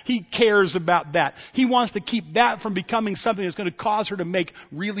that. He cares about that. He wants to keep that from becoming something that's going to cause her to make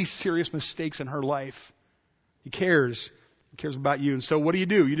really serious mistakes in her life. He cares. He cares about you. And so what do?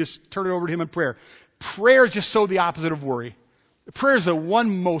 You just turn it over to Him in prayer. Prayer is just so the opposite of worry. Prayer is the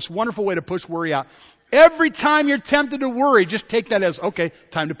most wonderful way to push worry out. Every time you're tempted to worry, just take that as, okay,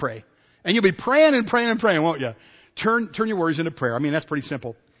 time to pray. And you'll be praying and praying and praying, won't you? Turn your worries into prayer. I mean, that's pretty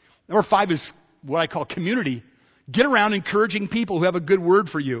simple. Number 5 is what I call community. Get around encouraging people who have a good word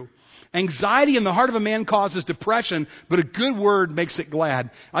for you. Anxiety in the heart of a man causes depression, but a good word makes it glad.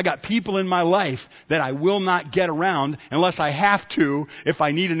 I got people in my life that I will not get around unless I have to if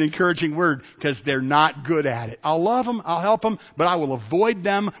I need an encouraging word because they're not good at it. I'll love them, I'll help them, but I will avoid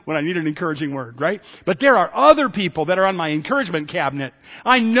them when I need an encouraging word, right? But there are other people that are on my encouragement cabinet.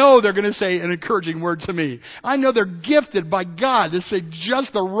 I know they're going to say an encouraging word to me. I know they're gifted by God to say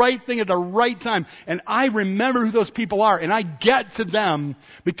just the right thing at the right time. And I remember who those people are, and I get to them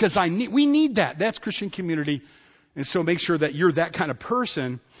because we need that. That's Christian community. And so make sure that you're that kind of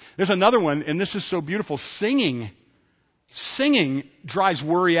person. There's another one, and this is so beautiful. Singing. Singing drives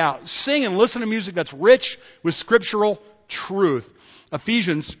worry out. Sing and listen to music that's rich with scriptural truth.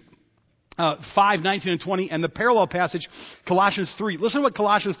 Ephesians 5:19 and 20, and the parallel passage, Colossians 3. Listen to what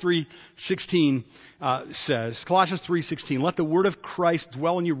Colossians 3:16 says. Colossians 3:16. Let the word of Christ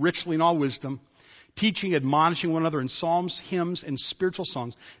dwell in you richly in all wisdom, teaching, admonishing one another in psalms, hymns, and spiritual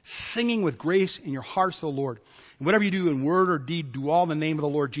songs, singing with grace in your hearts to the Lord. And whatever you do in word or deed, do all in the name of the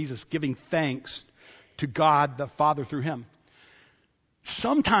Lord Jesus, giving thanks to God the Father through Him.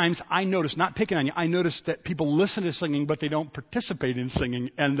 Sometimes I notice, not picking on you, I notice that people listen to singing, but they don't participate in singing.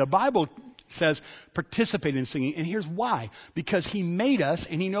 And the Bible says participate in singing. And here's why. Because He made us,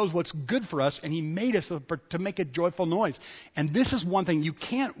 and He knows what's good for us, and He made us to make a joyful noise. And this is one thing, you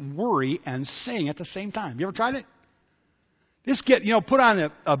can't worry and sing at the same time. You ever tried it? Just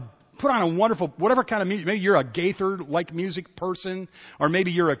put on a wonderful, whatever kind of music. Maybe you're a Gaither-like music person, or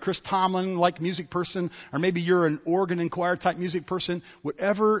maybe you're a Chris Tomlin-like music person, or maybe you're an organ and choir-type music person.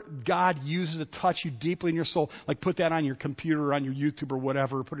 Whatever God uses to touch you deeply in your soul, like put that on your computer or on your YouTube or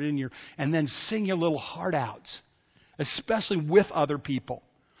whatever, put it in and then sing your little heart out, especially with other people.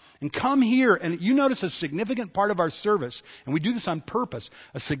 And come here, and you notice a significant part of our service, and we do this on purpose,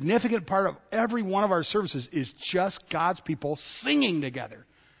 a significant part of every one of our services is just God's people singing together.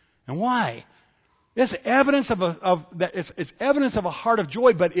 And why? It's evidence it's evidence of a heart of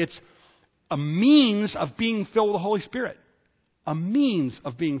joy, but it's a means of being filled with the Holy Spirit. A means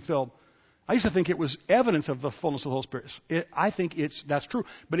of being filled I used to think it was evidence of the fullness of the Holy Spirit. I think that's true,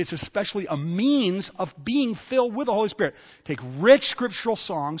 but it's especially a means of being filled with the Holy Spirit. Take rich scriptural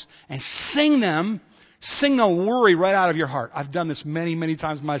songs and sing them. Sing the worry right out of your heart. I've done this many, many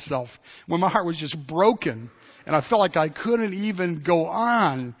times myself. When my heart was just broken and I felt like I couldn't even go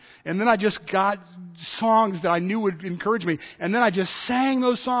on. And then I just got songs that I knew would encourage me. And then I just sang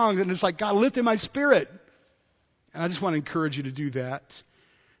those songs and it's like God lifted my spirit. And I just want to encourage you to do that.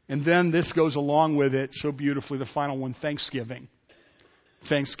 And then this goes along with it so beautifully, the final one, Thanksgiving.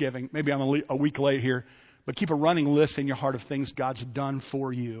 Thanksgiving. Maybe I'm a week late here, but keep a running list in your heart of things God's done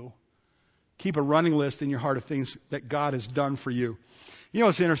for you. Keep a running list in your heart of things that God has done for you. You know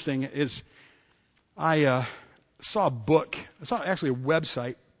what's interesting is I saw a book. I saw actually a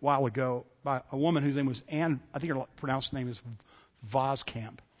website a while ago by a woman whose name was Anne. I think her pronounced name is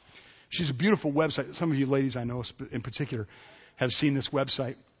Voskamp. She's a beautiful website. Some of you ladies I know in particular have seen this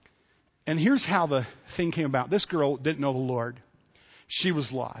website. And here's how the thing came about. This girl didn't know the Lord. She was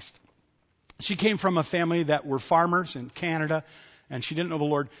lost. She came from a family that were farmers in Canada, and she didn't know the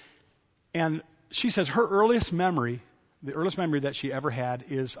Lord. And she says her earliest memory, the earliest memory that she ever had,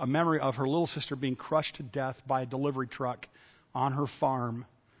 is a memory of her little sister being crushed to death by a delivery truck on her farm.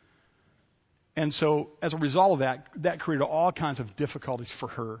 And so as a result of that, that created all kinds of difficulties for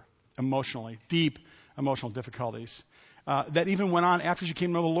her emotionally, deep emotional difficulties. That even went on after she came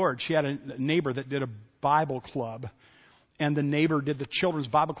to know the Lord. She had a neighbor that did a Bible club, and the neighbor did the children's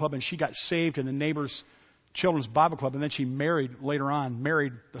Bible club, and she got saved in the neighbor's children's Bible club, and then she married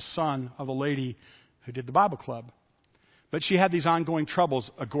the son of a lady who did the Bible club. But she had these ongoing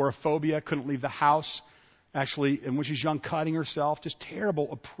troubles, agoraphobia, couldn't leave the house, actually, and when she was young, cutting herself, just terrible,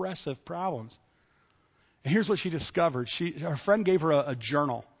 oppressive problems. And here's what she discovered. Her friend gave her a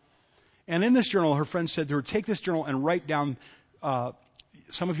journal. And in this journal, her friend said to her, take this journal and write down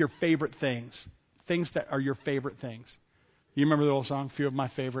some of your favorite things that are your favorite things. You remember the old song, A Few of My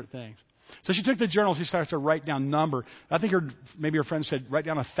Favorite Things? So she took the journal, she starts to write down number. I think maybe her friend said, write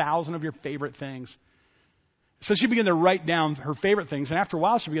down 1,000 of your favorite things. So she began to write down her favorite things, and after a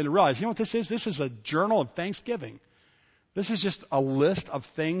while she began to realize, you know what this is? This is a journal of thanksgiving. This is just a list of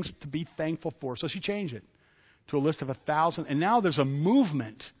things to be thankful for. So she changed it to a list of 1,000, and now there's a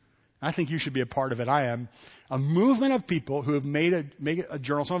movement. I think you should be a part of it. I am. A movement of people who have made a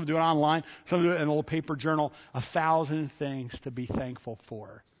journal. Some of them do it online, some of them do it in a little paper journal. 1,000 things to be thankful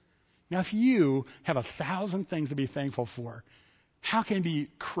for. Now, if you have 1,000 things to be thankful for, how can you be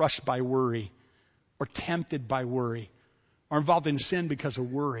crushed by worry or tempted by worry or involved in sin because of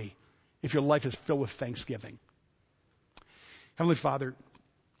worry if your life is filled with thanksgiving? Heavenly Father,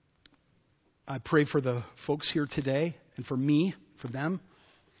 I pray for the folks here today and for me, for them,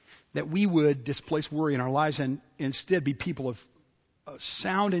 that we would displace worry in our lives and instead be people of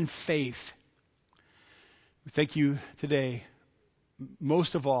sound in faith. We thank you today,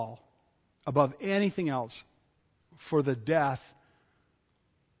 most of all, above anything else, for the death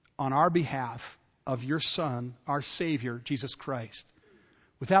on our behalf of your Son, our Savior, Jesus Christ,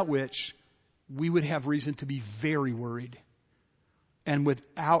 without which we would have reason to be very worried and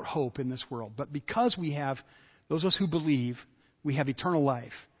without hope in this world. But because we have, those of us who believe, we have eternal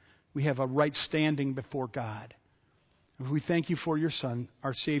life. We have a right standing before God. And we thank you for your Son,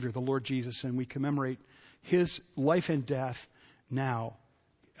 our Savior, the Lord Jesus, and we commemorate his life and death now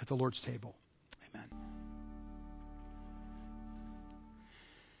at the Lord's table. Amen.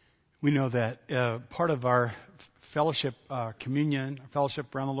 We know that part of our fellowship, communion,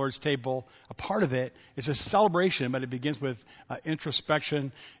 fellowship around the Lord's table, a part of it is a celebration, but it begins with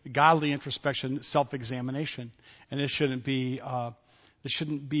introspection, godly introspection, self-examination. And this shouldn't be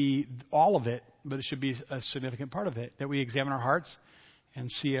all of it, but it should be a significant part of it, that we examine our hearts and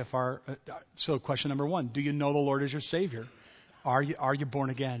see if so question number one, do you know the Lord as your Savior? Are you born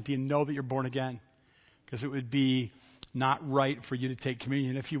again? Do you know that you're born again? Because it would be not right for you to take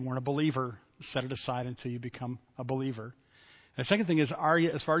communion if you weren't a believer. Set it aside until you become a believer. And the second thing is, are you,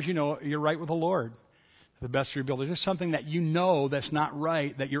 as far as you know, you're right with the Lord to the best of your ability? Is there something that you know that's not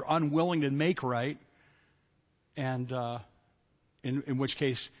right, that you're unwilling to make right? And in which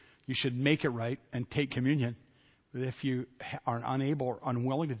case, you should make it right and take communion. But if you are unable or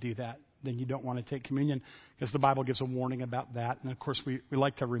unwilling to do that, then you don't want to take communion, because the Bible gives a warning about that. And of course, we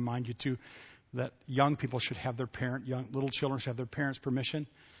like to remind you too that young people should have their little children should have their parents' permission,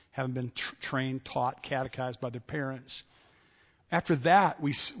 having been trained, taught, catechized by their parents. After that,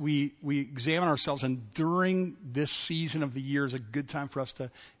 we examine ourselves, and during this season of the year is a good time for us to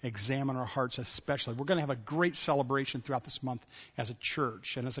examine our hearts especially. We're going to have a great celebration throughout this month as a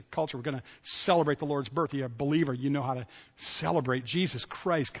church and as a culture. We're going to celebrate the Lord's birth. You're a believer. You know how to celebrate Jesus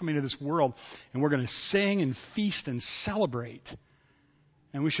Christ coming to this world. And we're going to sing and feast and celebrate.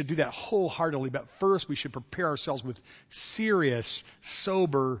 And we should do that wholeheartedly. But first, we should prepare ourselves with serious,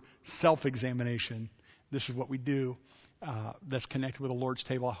 sober self-examination. This is what we do. That's connected with the Lord's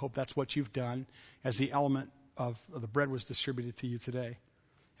table. I hope that's what you've done as the element of the bread was distributed to you today.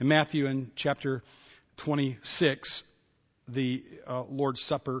 In Matthew, in chapter 26, the Lord's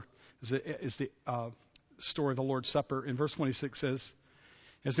Supper is the story of the Lord's Supper. In verse 26 says,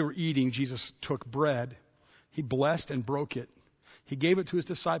 as they were eating, Jesus took bread. He blessed and broke it. He gave it to his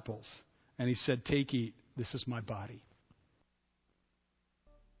disciples, and he said, take, eat. This is my body.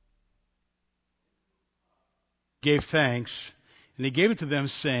 Gave thanks, and he gave it to them,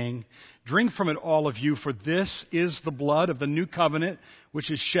 saying, drink from it, all of you, for this is the blood of the new covenant,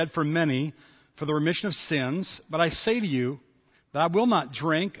 which is shed for many for the remission of sins. But I say to you that I will not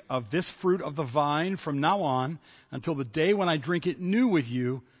drink of this fruit of the vine from now on until the day when I drink it new with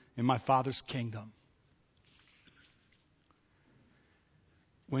you in my Father's kingdom.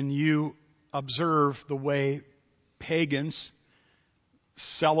 When you observe the way pagans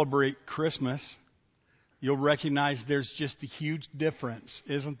celebrate Christmas, you'll recognize there's just a huge difference,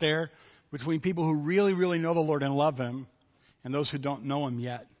 isn't there, between people who really, really know the Lord and love Him and those who don't know Him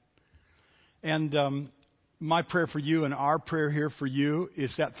yet. And my prayer for you and our prayer here for you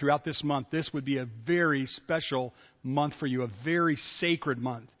is that throughout this month, this would be a very special month for you, a very sacred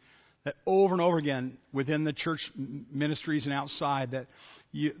month, that over and over again within the church ministries and outside,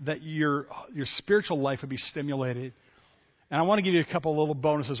 that your spiritual life would be stimulated. And I want to give you a couple of little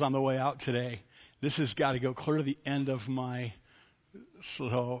bonuses on the way out today. This has got to go clear to the end of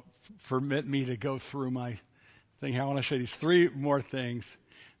so permit me to go through my thing. I want to show you these three more things.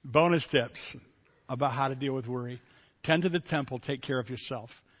 Bonus tips about how to deal with worry. Tend to the temple, take care of yourself.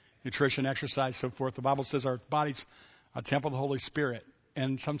 Nutrition, exercise, so forth. The Bible says our body's a temple of the Holy Spirit,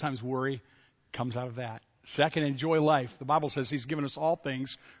 and sometimes worry comes out of that. Second, enjoy life. The Bible says He's given us all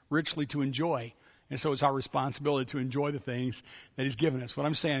things richly to enjoy. And so it's our responsibility to enjoy the things that He's given us. What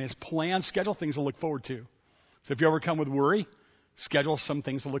I'm saying is schedule things to look forward to. So if you ever come with worry, schedule some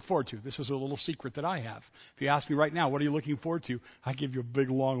things to look forward to. This is a little secret that I have. If you ask me right now, what are you looking forward to? I give you a big,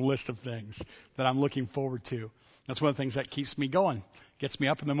 long list of things that I'm looking forward to. That's one of the things that keeps me going. Gets me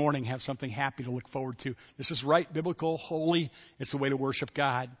up in the morning, have something happy to look forward to. This is right, biblical, holy. It's the way to worship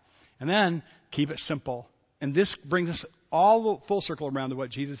God. And then keep it simple. And this brings us all full circle around to what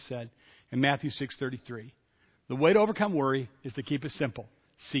Jesus said in Matthew 6:33. The way to overcome worry is to keep it simple.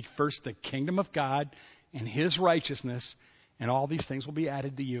 Seek first the kingdom of God and His righteousness, and all these things will be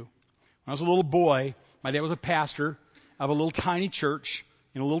added to you. When I was a little boy, my dad was a pastor of a little tiny church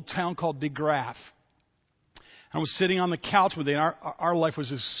in a little town called De Graaf. I was sitting on the couch one day, and our life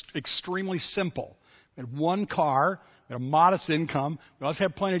was extremely simple. We had one car, we had a modest income, we also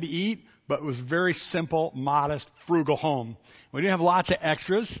had plenty to eat, but it was a very simple, modest, frugal home. We didn't have lots of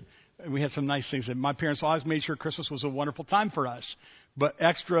extras. And we had some nice things. And my parents always made sure Christmas was a wonderful time for us. But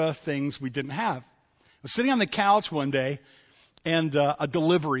extra things we didn't have. I was sitting on the couch one day, and a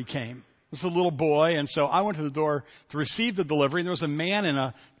delivery came. It was a little boy, and so I went to the door to receive the delivery. And there was a man in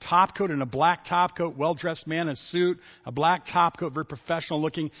a top coat, in a black top coat, well-dressed man in a suit, a black top coat, very professional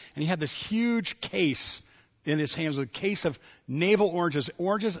looking. And he had this huge case in his hands, with a case of navel oranges.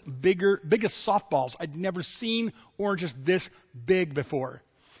 Oranges big as softballs. I'd never seen oranges this big before.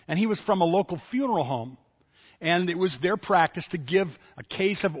 And he was from a local funeral home. And it was their practice to give a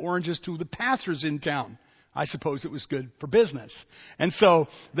case of oranges to the pastors in town. I suppose it was good for business. And so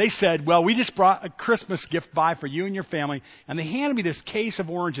they said, well, we just brought a Christmas gift by for you and your family. And they handed me this case of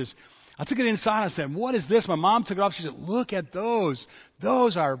oranges. I took it inside and I said, what is this? My mom took it off. She said, look at those.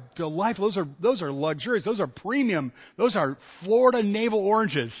 Those are delightful. Those are luxurious. Those are premium. Those are Florida navel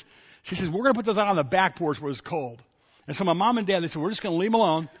oranges. She says, we're going to put those out on the back porch where it's cold. And so my mom and dad, they said, we're just going to leave them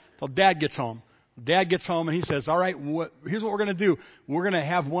alone until Dad gets home. Dad gets home and he says, all right, here's what we're going to do. We're going to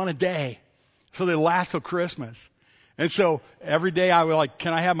have one a day so they last till Christmas. And so every day I would like,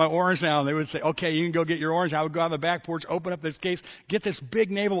 can I have my orange now? And they would say, okay, you can go get your orange. I would go on the back porch, open up this case, get this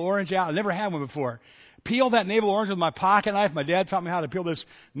big navel orange out. I never had one before. Peel that navel orange with my pocket knife. My dad taught me how to peel this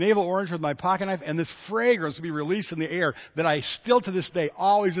navel orange with my pocket knife, and this fragrance would be released in the air that I still to this day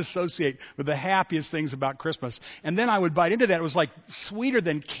always associate with the happiest things about Christmas. And then I would bite into that. It was like sweeter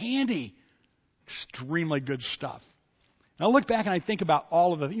than candy. Extremely good stuff. And I look back and I think about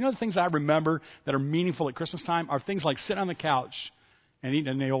all of the things I remember that are meaningful at Christmas time are things like sitting on the couch and eating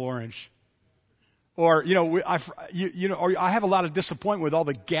a nail orange. Or, or I have a lot of disappointment with all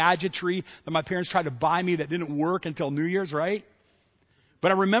the gadgetry that my parents tried to buy me that didn't work until New Year's, right?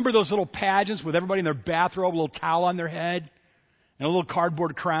 But I remember those little pageants with everybody in their bathrobe, a little towel on their head, and little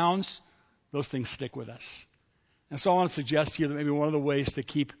cardboard crowns. Those things stick with us. And so I want to suggest to you that maybe one of the ways to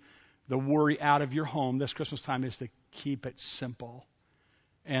keep the worry out of your home this Christmas time is to keep it simple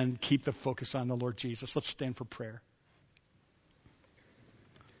and keep the focus on the Lord Jesus. Let's stand for prayer.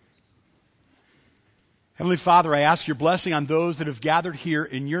 Heavenly Father, I ask your blessing on those that have gathered here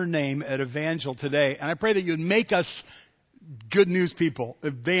in your name at Evangel today. And I pray that you'd make us good news people,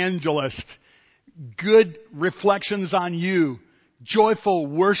 evangelists, good reflections on you, joyful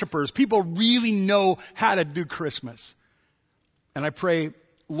worshipers. People really know how to do Christmas. And I pray,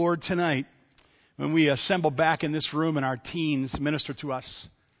 Lord, tonight, when we assemble back in this room and our teens minister to us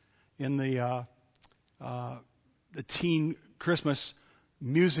in the teen Christmas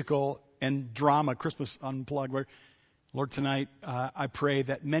musical and drama, Christmas Unplugged. Lord, tonight, I pray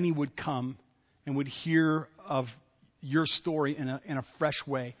that many would come and would hear of your story in a fresh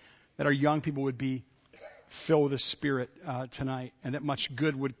way, that our young people would be filled with the Spirit tonight, and that much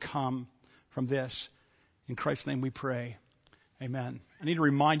good would come from this. In Christ's name we pray. Amen. I need to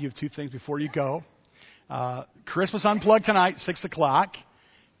remind you of two things before you go. Christmas Unplugged tonight, 6 o'clock.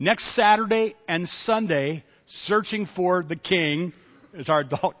 Next Saturday and Sunday, Searching for the King is our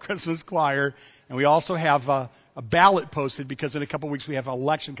adult Christmas choir. And we also have a ballot posted because in a couple of weeks we have an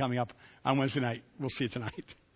election coming up on Wednesday night. We'll see you tonight.